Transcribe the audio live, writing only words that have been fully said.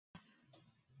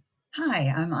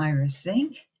Hi, I'm Iris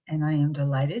Zinck, and I am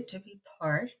delighted to be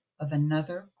part of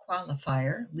another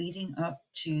qualifier leading up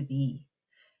to the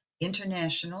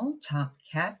International Top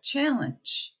Cat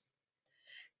Challenge.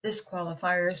 This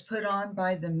qualifier is put on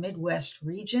by the Midwest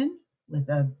region with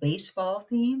a baseball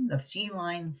theme, the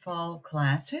Feline Fall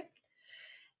Classic.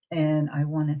 And I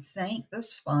want to thank the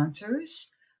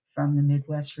sponsors from the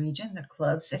Midwest region, the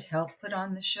clubs that helped put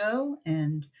on the show,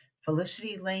 and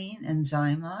Felicity Lane and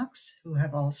Zymox, who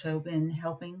have also been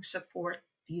helping support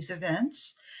these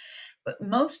events. But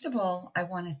most of all, I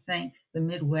want to thank the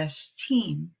Midwest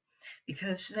team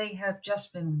because they have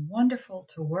just been wonderful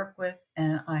to work with,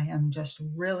 and I am just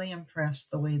really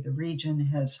impressed the way the region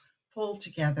has pulled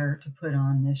together to put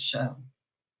on this show.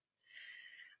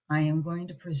 I am going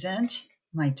to present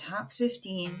my top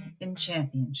 15 in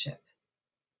championship.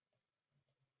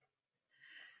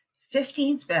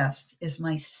 15th best is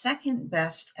my second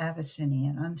best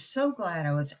Abyssinian. I'm so glad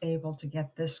I was able to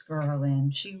get this girl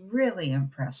in. She really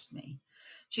impressed me.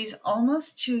 She's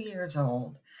almost 2 years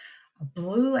old, a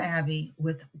blue Abby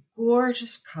with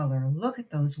gorgeous color. Look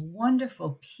at those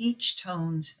wonderful peach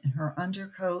tones in her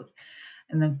undercoat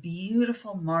and the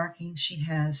beautiful markings she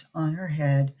has on her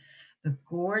head, the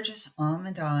gorgeous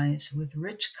almond eyes with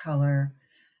rich color,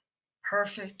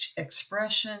 perfect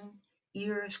expression,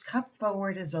 ears cupped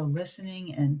forward as though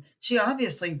listening, and she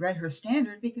obviously read her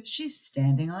standard because she's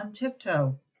standing on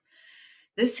tiptoe.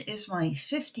 This is my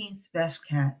 15th best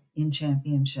cat in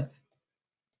championship.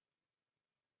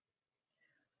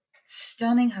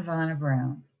 Stunning Havana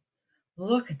Brown.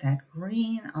 Look at that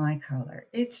green eye color.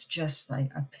 It's just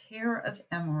like a pair of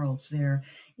emeralds there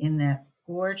in that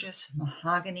gorgeous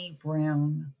mahogany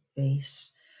brown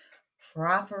face.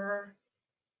 Proper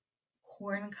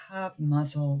corncob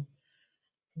muzzle,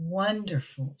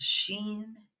 wonderful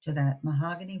sheen to that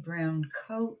mahogany brown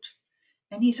coat,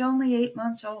 and he's only 8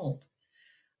 months old.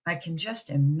 I can just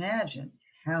imagine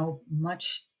how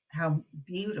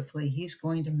beautifully he's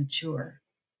going to mature.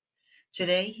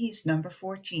 Today he's number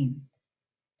 14.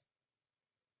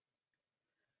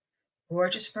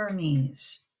 Gorgeous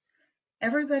Burmese.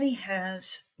 Everybody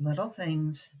has little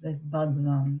things that bug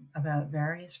them about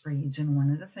various breeds, and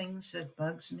one of the things that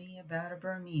bugs me about a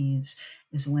Burmese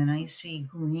is when I see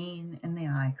green in the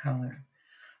eye color.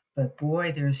 But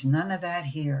boy, there's none of that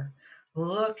here.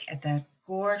 Look at that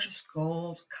gorgeous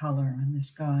gold color on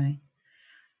this guy.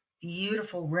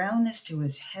 Beautiful roundness to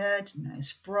his head,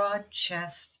 nice broad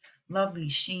chest, lovely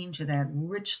sheen to that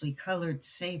richly colored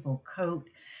sable coat,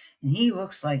 and he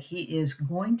looks like he is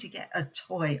going to get a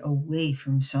toy away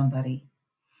from somebody.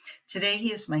 Today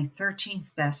he is my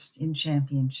 13th best in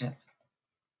championship.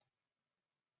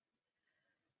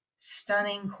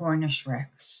 Stunning Cornish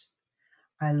Rex.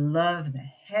 I love the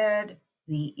head,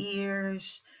 the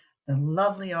ears, the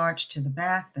lovely arch to the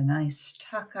back, the nice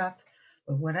tuck up.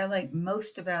 But what I like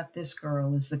most about this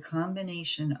girl is the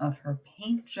combination of her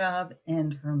paint job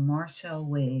and her Marcel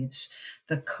waves.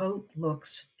 The coat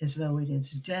looks as though it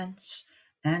is dense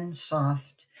and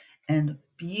soft and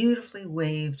beautifully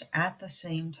waved at the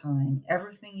same time.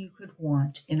 Everything you could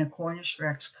want in a Cornish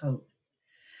Rex coat.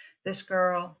 This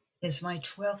girl is my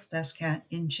 12th best cat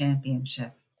in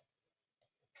championship.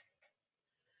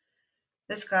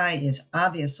 This guy is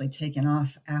obviously taken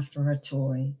off after a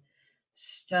toy.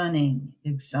 Stunning,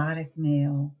 exotic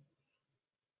male,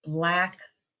 black,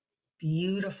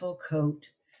 beautiful coat,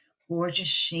 gorgeous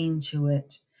sheen to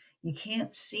it. You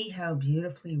can't see how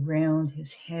beautifully round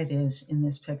his head is in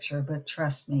this picture, but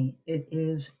trust me, it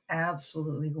is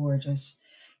absolutely gorgeous.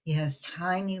 He has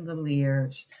tiny little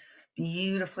ears,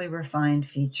 beautifully refined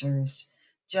features,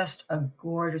 just a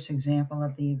gorgeous example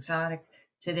of the exotic.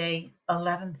 Today,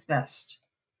 11th best.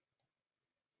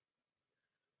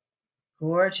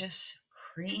 Gorgeous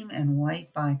cream and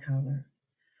white bicolor.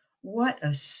 What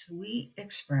a sweet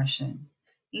expression.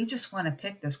 You just want to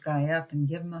pick this guy up and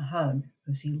give him a hug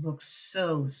because he looks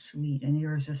so sweet and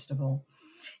irresistible.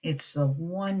 It's the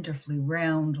wonderfully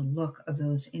round look of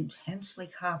those intensely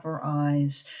copper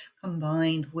eyes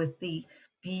combined with the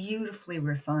beautifully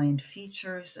refined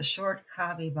features, the short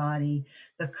cobby body,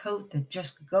 the coat that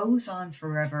just goes on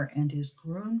forever and is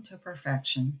groomed to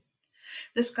perfection.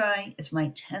 This guy is my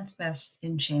 10th best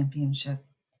in championship.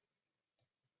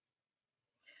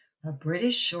 A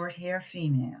British short hair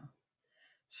female.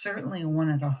 Certainly one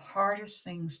of the hardest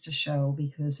things to show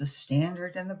because the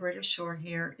standard in the British short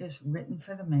hair is written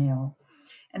for the male.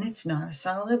 And it's not a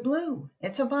solid blue,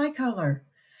 it's a bicolor.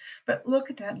 But look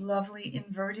at that lovely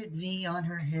inverted V on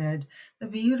her head, the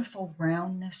beautiful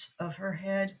roundness of her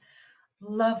head,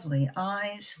 lovely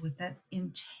eyes with that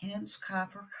intense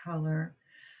copper color,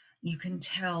 You can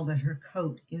tell that her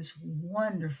coat is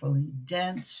wonderfully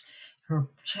dense. Her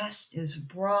chest is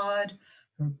broad.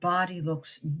 Her body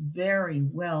looks very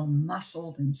well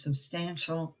muscled and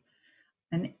substantial.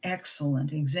 An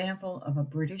excellent example of a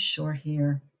British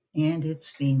Shorthair, and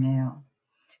it's female.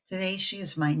 Today she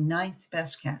is my 9th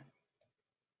best cat.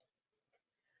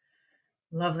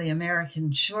 Lovely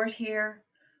American Shorthair,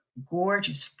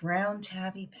 gorgeous brown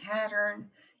tabby pattern,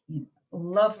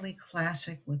 lovely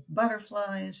classic with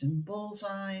butterflies and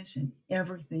bullseyes and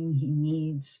everything he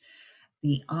needs.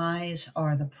 The eyes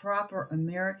are the proper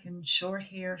American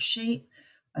Shorthair shape,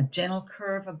 a gentle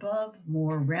curve above,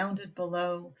 more rounded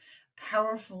below,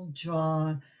 powerful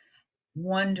jaw,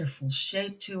 wonderful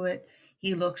shape to it.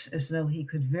 He looks as though he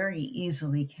could very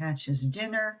easily catch his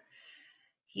dinner.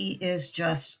 He is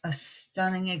just a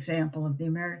stunning example of the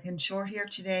American Shorthair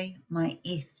today, my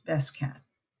 8th best cat.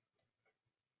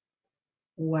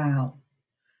 Wow,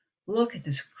 look at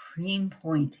this cream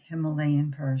point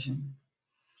Himalayan Persian.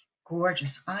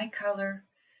 Gorgeous eye color,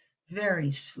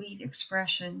 very sweet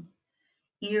expression,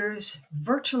 ears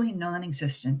virtually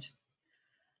non-existent,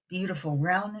 beautiful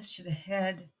roundness to the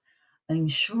head. I'm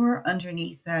sure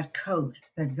underneath that coat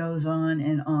that goes on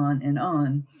and on and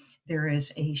on, there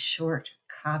is a short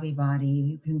cobby body.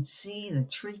 You can see the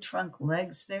tree trunk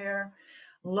legs there.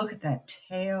 Look at that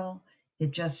tail.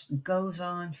 It just goes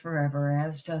on forever,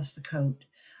 as does the coat.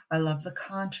 I love the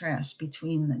contrast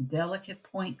between the delicate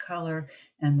point color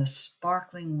and the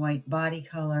sparkling white body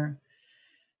color.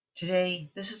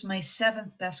 Today, this is my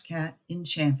 7th best cat in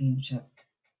championship.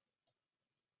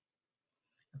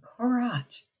 A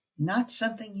Korat, not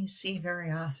something you see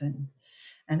very often,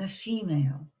 and a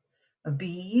female, a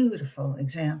beautiful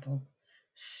example,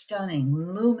 stunning,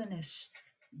 luminous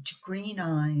green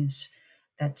eyes,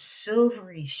 that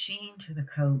silvery sheen to the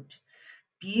coat,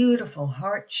 beautiful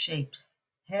heart-shaped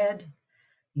head.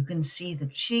 You can see the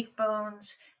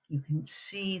cheekbones, you can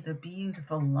see the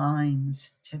beautiful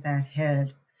lines to that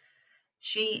head.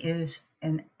 She is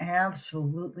an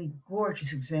absolutely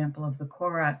gorgeous example of the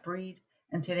Korat breed,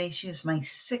 and today she is my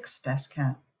 6th best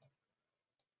cat.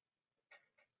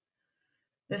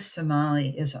 This Somali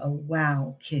is a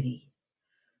wow kitty.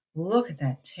 Look at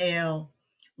that tail.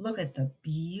 Look at the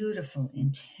beautiful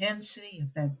intensity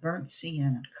of that burnt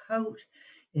sienna coat.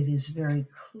 It is very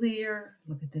clear.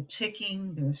 Look at the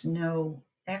ticking. There's no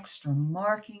extra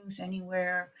markings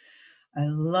anywhere. I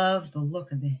love the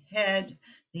look of the head,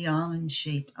 the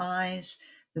almond-shaped eyes,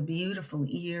 the beautiful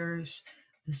ears,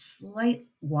 the slight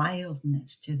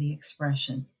wildness to the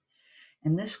expression.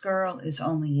 And this girl is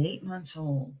only 8 months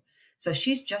old, so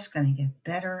she's just going to get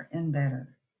better and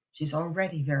better. She's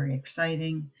already very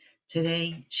exciting.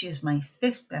 Today, she is my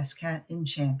 5th best cat in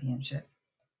championship.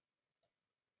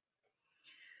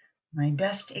 My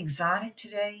best exotic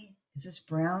today is this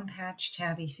brown patch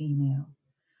tabby female.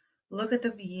 Look at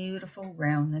the beautiful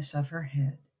roundness of her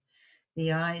head.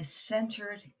 The eyes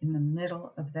centered in the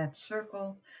middle of that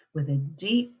circle with a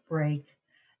deep break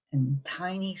and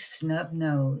tiny snub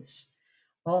nose,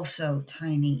 also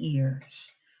tiny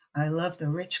ears. I love the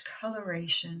rich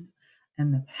coloration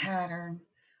and the pattern.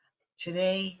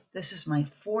 Today, this is my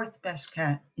 4th best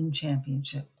cat in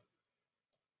championship.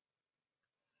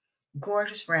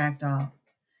 Gorgeous ragdoll,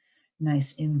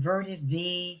 nice inverted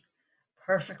V,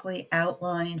 perfectly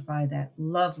outlined by that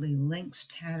lovely lynx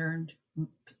pattern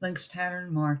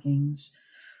markings,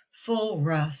 full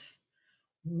ruff,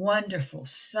 wonderful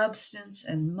substance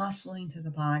and muscling to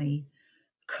the body.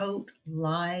 Coat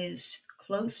lies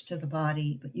close to the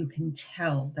body, but you can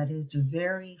tell that it's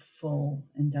very full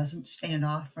and doesn't stand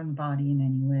off from the body in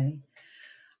any way.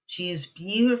 She is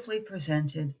beautifully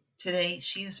presented. Today,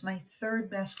 she is my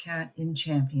 3rd best cat in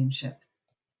championship.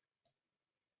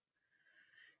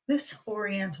 This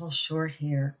Oriental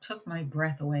Shorthair took my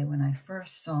breath away when I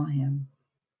first saw him.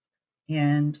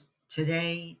 And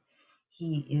today,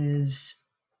 he is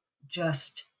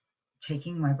just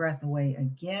taking my breath away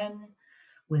again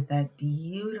with that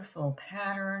beautiful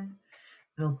pattern,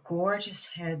 the gorgeous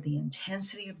head, the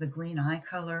intensity of the green eye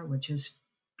color, which is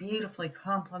beautifully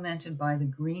complemented by the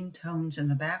green tones in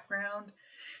the background,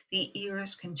 the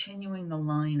ears continuing the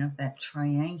line of that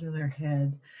triangular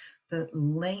head, the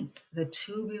length, the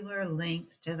tubular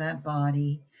length to that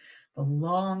body, the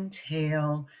long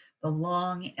tail, the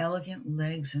long, elegant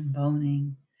legs and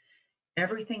boning.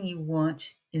 Everything you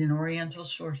want in an Oriental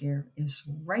Shorthair is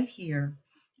right here,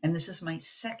 and this is my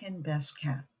 2nd best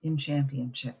cat in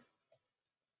championship.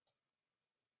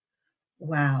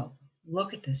 Wow,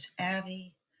 look at this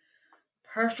Abby,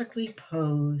 perfectly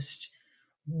posed,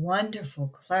 wonderful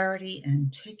clarity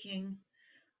and ticking,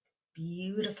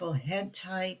 beautiful head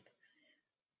type,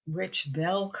 rich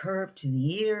bell curve to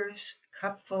the ears,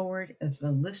 cupped forward as though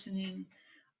listening,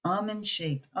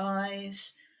 almond-shaped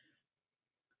eyes,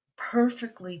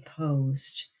 perfectly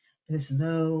posed as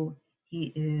though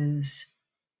he is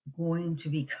going to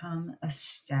become a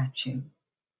statue.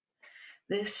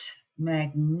 This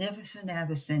magnificent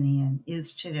Abyssinian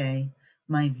is today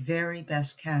my very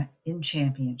best cat in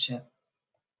championship.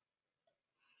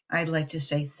 I'd like to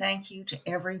say thank you to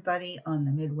everybody on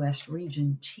the Midwest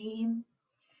region team.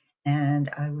 And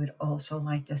I would also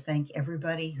like to thank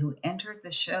everybody who entered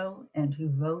the show and who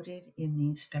voted in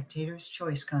the Spectator's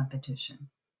Choice competition.